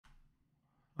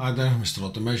Hi there, Mr.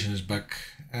 Automation is back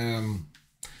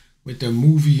with a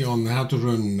movie on how to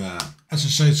run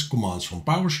SSH commands from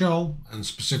PowerShell, and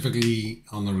specifically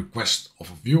on a request of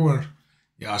a viewer.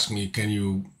 He asked me, can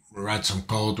you write some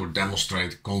code or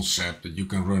demonstrate the concept that you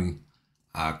can run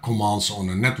commands on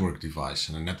a network device,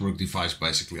 and a network device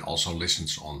basically also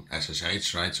listens on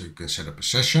SSH, right? So you can set up a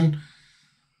session.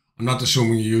 I'm not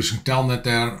assuming you're using Telnet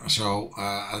there, so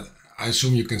I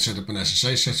assume you can set up an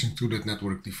SSH session to that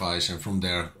network device and from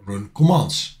there run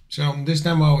commands. So this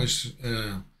demo is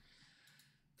a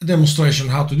demonstration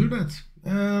how to do that.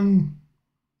 Let me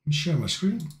share my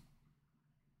screen.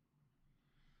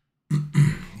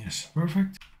 Yes,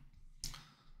 perfect.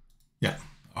 Yeah,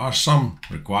 there are some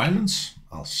requirements.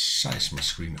 I'll size my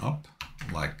screen up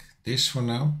like this for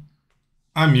now.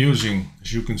 I'm using,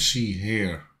 as you can see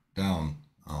here down,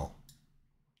 I'll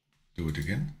do it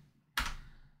again.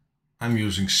 I'm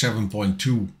using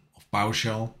 7.2 of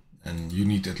PowerShell, and you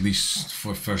need at least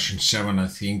for version 7, I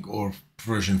think, or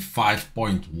version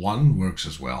 5.1 works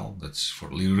as well. That's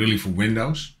really for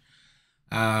Windows.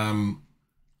 But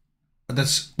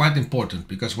that's quite important,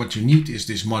 because what you need is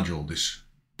this module, this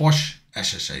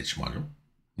Posh-SSH module.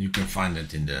 You can find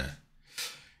it in the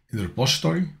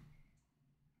repository.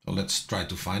 So let's try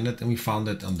to find it, and we found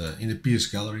it on in the PS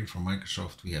gallery from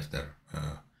Microsoft. We have there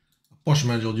Posh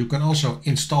module. You can also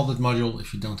install that module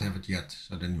if you don't have it yet.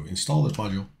 So then you install that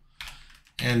module,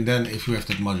 and then if you have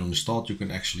that module installed, you can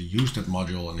actually use that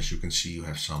module. And as you can see, you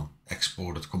have some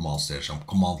exported commands there, some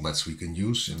commandlets we can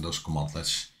use, and those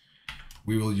commandlets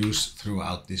we will use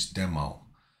throughout this demo.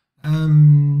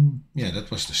 Yeah,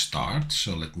 that was the start.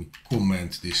 So let me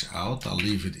comment this out. I'll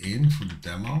leave it in for the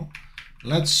demo.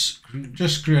 Let's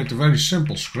just create a very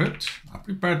simple script. I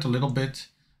prepared a little bit.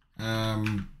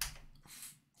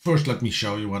 First, let me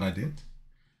show you what I did.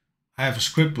 I have a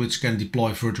script which can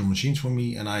deploy virtual machines for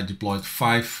me, and I deployed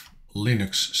 5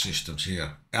 Linux systems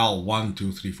here. L1,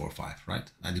 2, 3, 4, 5,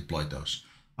 right? I deployed those.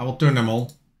 I will turn them on.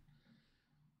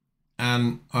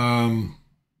 And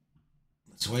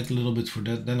let's wait a little bit for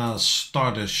that. Then I'll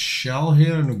start a shell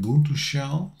here, an Ubuntu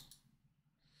shell.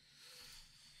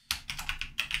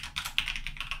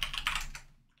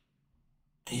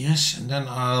 Yes, and then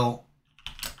I'll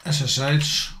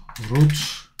SSH root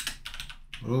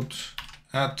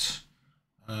at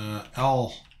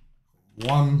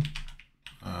L1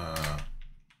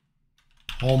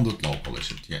 home.local,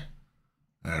 is it? Yeah,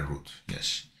 root,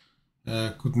 yes.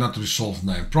 Could not resolve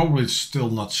name. Probably it's still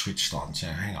not switched on, so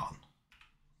hang on.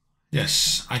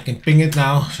 Yes, I can ping it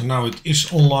now. So now it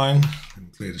is online.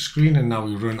 And clear the screen, and now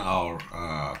we run our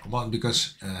command,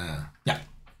 because, yeah.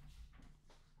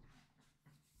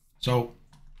 So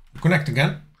connect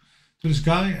again to this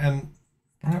guy, and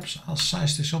perhaps I'll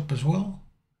size this up as well.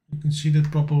 You can see that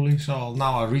properly. So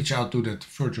now I reach out to that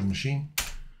virtual machine.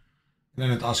 Then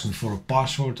it asks me for a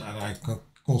password, and I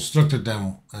constructed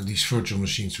them, these virtual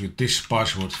machines, with this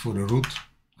password for the root.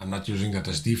 I'm not using that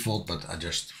as default, but I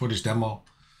just, for this demo,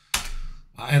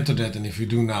 I enter that, and if we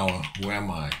do now who am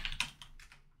I,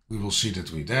 we will see that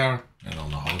we're there, and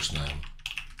on the host name,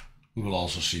 we will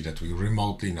also see that we're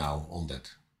remotely now on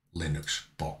that Linux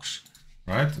box,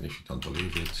 right? And if you don't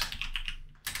believe it,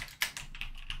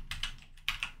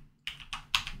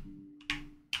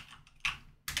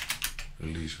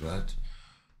 release red.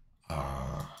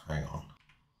 Hang on.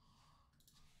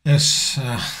 Yes,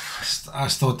 I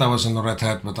thought I was on the Red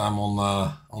Hat, but I'm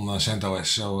on CentOS.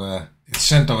 So it's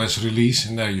CentOS release,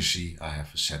 and there you see I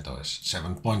have a CentOS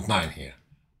 7.9 here,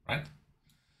 right?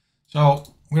 So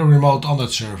we're remote on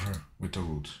that server with the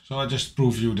root. So I just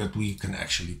prove you that we can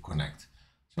actually connect.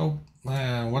 So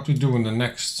what we do in the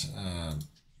next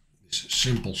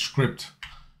simple script.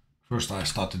 First I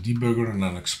start the debugger, and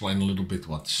then explain a little bit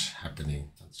what's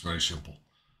happening. It's very simple.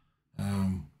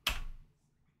 Run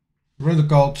the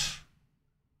code.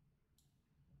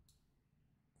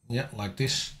 Yeah, like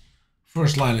this.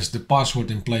 First line is the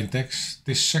password in plain text.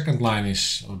 This second line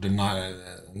is, or the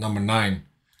number 9,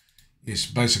 is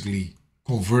basically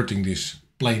converting this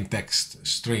plain text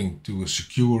string to a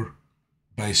secure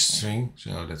based string.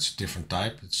 So that's a different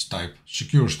type. It's type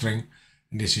secure string,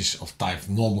 and this is of type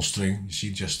normal string. You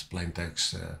see just plain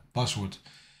text password.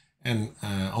 And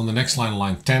on the next line,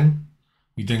 line 10,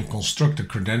 we then construct a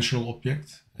credential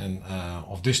object, and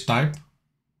of this type,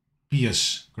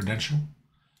 PS credential,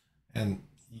 and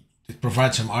it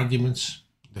provides some arguments.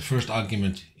 The first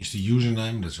argument is the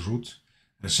username, that's root.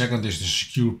 The second is the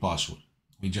secure password.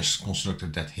 We just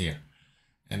constructed that here.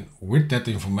 And with that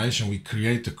information, we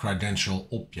create the credential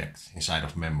object inside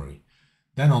of memory.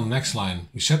 Then on the next line,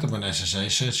 we set up an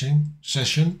SSH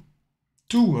session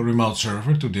to a remote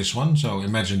server, to this one. So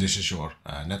imagine this is your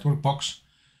network box.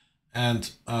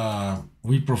 and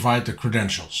we provide the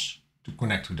credentials to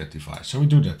connect to that device. So we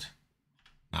do that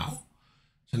now.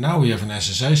 So now we have an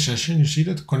SSH session. You see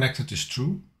that connected is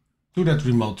true to that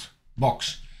remote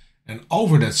box. And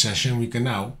over that session, we can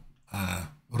now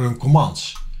run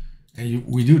commands. And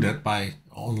we do that by,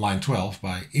 on line 12,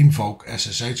 by Invoke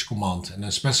SSH Command, and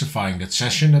then specifying that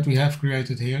session that we have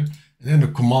created here. And then the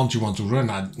command you want to run.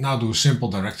 I now do a simple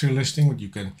directory listing, but you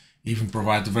can even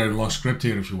provide a very long script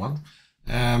here if you want.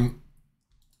 Run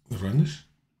this.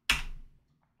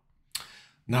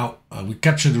 Now we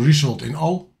capture the result in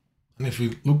O. And if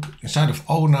we look inside of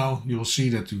O now, you will see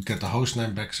that you get the host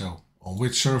name back. So on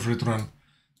which server it run,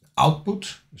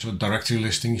 output, so directory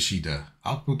listing, you see the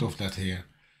output of that here.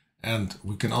 And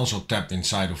we can also tap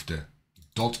inside of the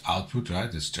dot output,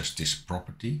 right? It's just this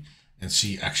property, and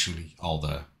see actually all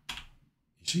the,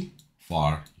 you see,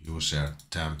 var, user,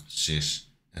 temp, sys,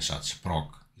 and such,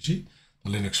 proc, you see, the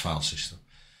Linux file system.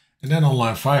 And then on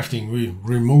line 15, we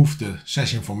remove the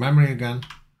session from memory again,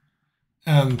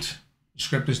 and the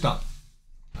script is done.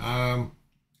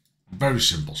 Very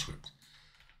simple script.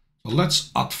 So let's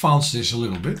advance this a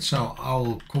little bit. So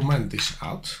I'll comment this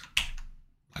out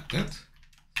like that.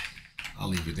 I'll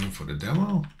leave it in for the demo.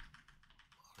 I'll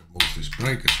remove this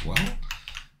break as well.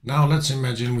 Now let's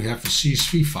imagine we have a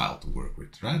CSV file to work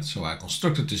with, right? So I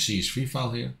constructed the CSV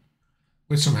file here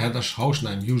with some headers,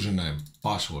 hostname, username,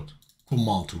 password,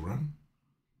 command to run.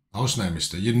 Hostname is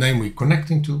the name we're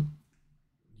connecting to.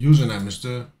 Username is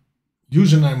the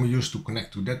username we use to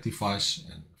connect to that device.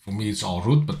 And for me it's all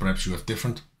root, but perhaps you have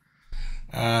different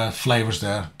flavors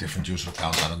there, different user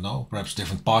accounts, I don't know. Perhaps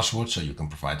different passwords, so you can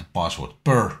provide the password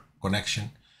per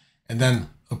connection. And then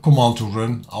a command to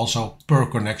run also per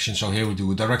connection. So here we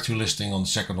do a directory listing. On the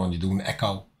second one you do an echo.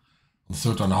 On the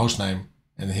third one a host name.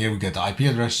 And here we get the IP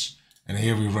address. And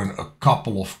here we run a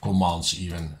couple of commands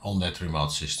even on that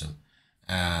remote system.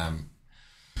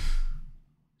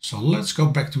 So let's go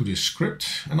back to this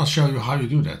script and I'll show you how you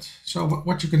do that. So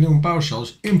what you can do in PowerShell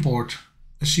is import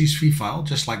a CSV file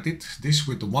just like this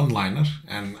with the one-liner.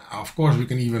 And of course we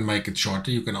can even make it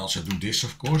shorter. You can also do this,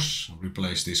 of course,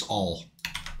 replace this all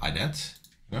by that.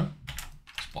 Yeah,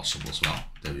 it's possible as well,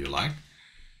 whatever you like.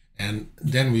 And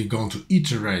then we're going to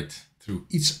iterate through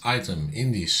each item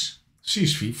in this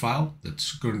CSV file.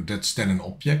 That's then an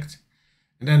object.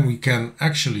 And then we can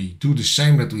actually do the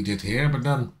same that we did here, but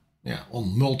then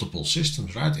on multiple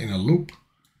systems, right, in a loop.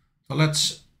 So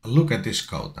let's look at this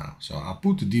code now. So I'll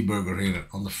put the debugger here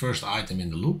on the first item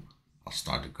in the loop. I'll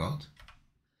start the code.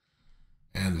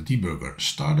 And the debugger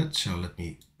started. So let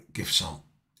me give some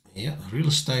real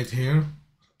estate here.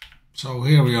 So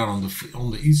here we are on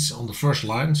the first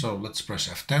line. So let's press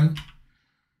F10.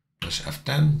 Press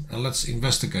F10 and let's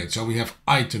investigate. So we have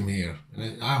item here.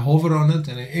 And I hover on it,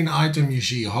 and in item you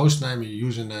see a host name, a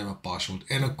username, a password,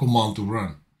 and a command to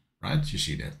run. Right? You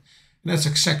see that. And that's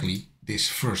exactly this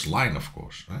first line, of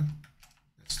course, right?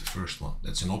 That's the first one.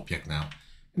 That's an object now.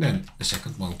 And then the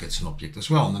second one gets an object as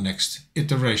well in the next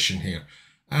iteration here.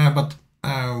 But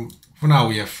for now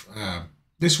we have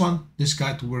this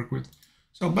guy to work with.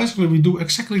 So basically we do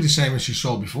exactly the same as you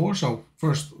saw before. So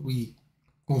first we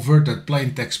convert that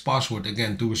plain text password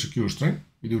again to a secure string.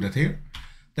 We do that here.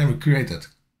 Then we create that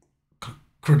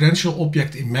credential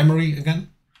object in memory again.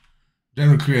 Then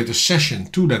we create a session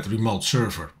to that remote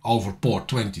server over port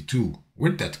 22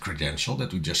 with that credential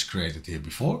that we just created here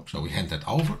before. So we hand that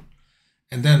over.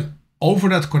 And then over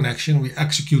that connection, we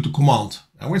execute the command.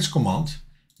 And which command?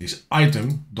 This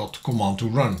item.command to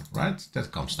run, right?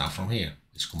 That comes now from here,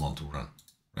 this command to run,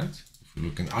 right? If you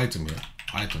look in item here,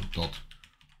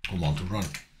 item.command to run,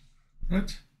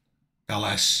 right?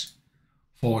 ls/.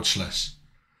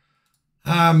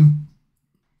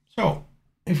 So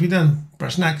if we then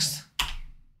press next,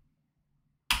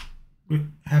 we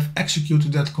have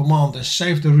executed that command and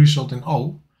saved the result in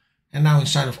O. And now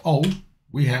inside of O,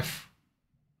 we have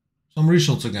some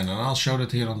results again. And I'll show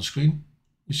that here on the screen.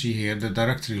 You see here the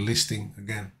directory listing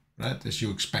again, right? As you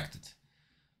expected.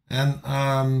 And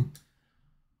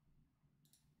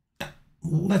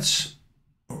let's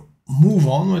move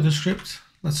on with the script.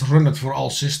 Let's run it for all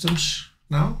systems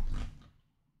now.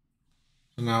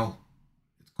 So now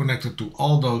it's connected to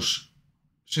all those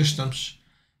systems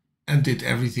and did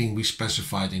everything we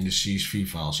specified in the CSV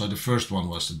file. So the first one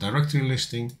was the directory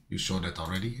listing. You saw that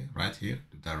already, right here,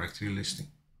 the directory listing.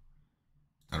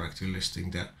 Directory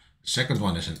listing there. The second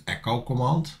one is an echo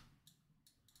command.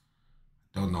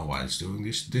 Don't know why it's doing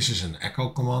this. This is an echo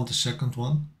command, the second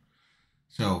one.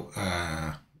 So,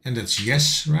 and that's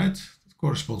yes, right? It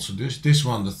corresponds to this. This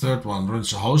one, the third one,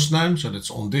 runs a host name. So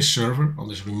that's on this server, on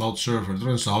this remote server, it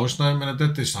runs the host name, and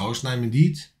that is the host name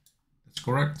indeed. That's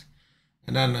correct.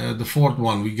 And then the fourth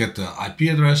one, we get the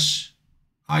IP address,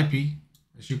 IP,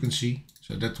 as you can see.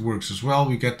 So that works as well.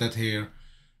 We get that here.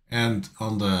 And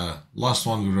on the last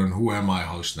one, we run whoami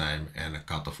hostname and a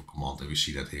cut of a command, and we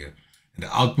see that here. And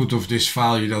the output of this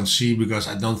file you don't see because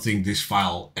I don't think this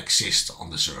file exists on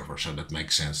the server. So that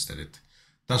makes sense that it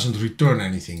doesn't return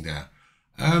anything there.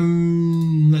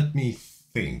 Let me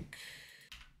think.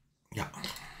 Yeah.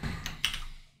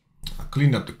 I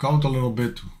cleaned up the code a little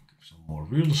bit, give some more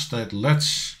real estate.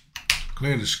 Let's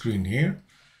clear the screen here.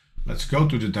 Let's go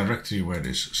to the directory where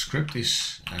this script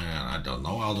is. I don't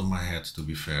know out of my head, to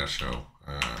be fair, so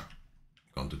I'm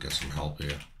going to get some help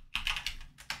here.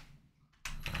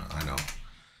 I know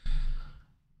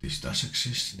this does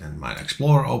exist. And then my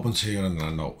Explorer opens here, and I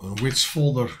know in which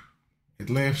folder it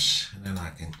lives. And then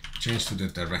I can change to the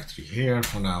directory here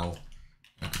for now.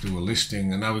 I can do a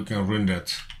listing, and now we can run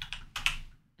that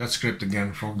script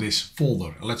again from this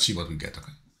folder. And let's see what we get.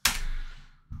 Okay.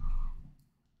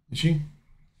 You see?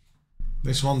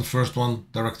 This one, the first one,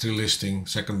 directory listing.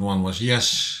 Second one was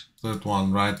yes. Third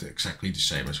one, right, exactly the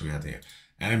same as we had here.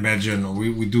 And imagine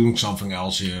we're doing something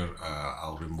else here.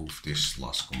 I'll remove this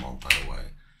last command, by the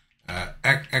way.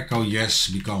 Echo yes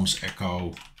becomes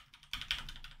echo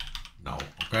no,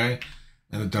 okay?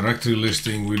 And the directory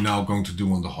listing we're now going to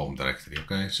do on the home directory,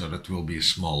 okay? So that will be a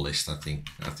small list, I think.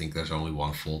 I think there's only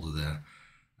one folder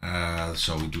there.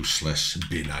 So we do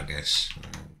 /bin, I guess.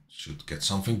 Should get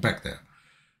something back there.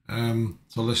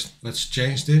 So let's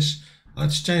change this.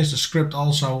 Let's change the script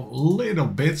also a little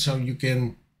bit so you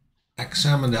can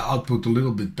examine the output a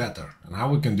little bit better. And how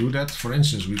we can do that, for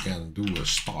instance, we can do a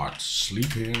start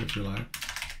sleep here if you like.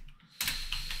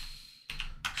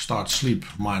 Start sleep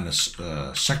minus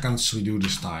seconds we do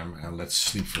this time, and let's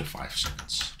sleep for 5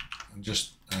 seconds. And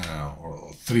just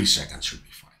or 3 seconds should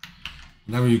be fine.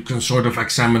 And then you can sort of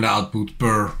examine the output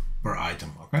per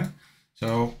item, okay?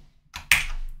 So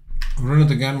run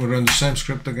it again, we run the same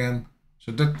script again.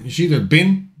 So that you see the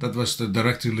bin, that was the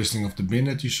directory listing of the bin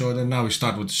that you saw there. Now we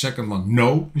start with the second one,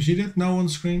 no. You see that? No on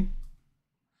the screen.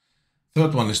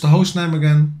 Third one is the host name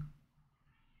again.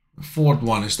 The fourth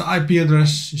one is the IP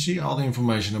address. You see all the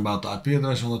information about the IP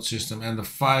address on that system. And the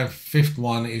fifth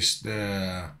one is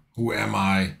the who am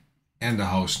I and the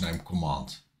host name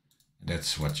command.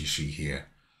 That's what you see here.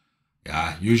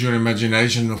 Yeah, use your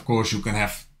imagination. Of course, you can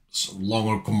have some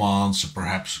longer commands,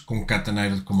 perhaps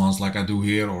concatenated commands like I do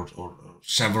here, or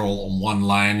several on one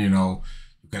line, you know.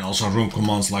 You can also run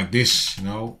commands like this, you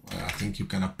know. I think you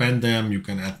can append them. You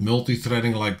can add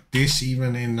multi-threading like this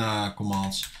even in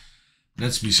commands.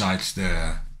 That's besides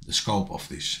the scope of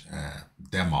this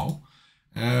demo.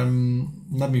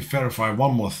 Let me verify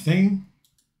one more thing.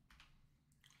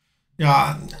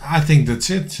 Yeah, I think that's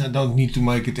it. I don't need to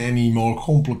make it any more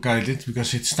complicated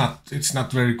because it's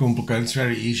not very complicated. It's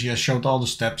very easy. I showed all the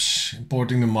steps,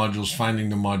 importing the modules, finding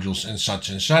the modules, and such.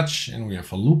 And we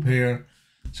have a loop here.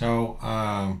 So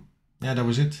yeah, that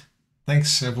was it.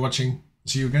 Thanks for watching.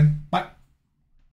 See you again. Bye.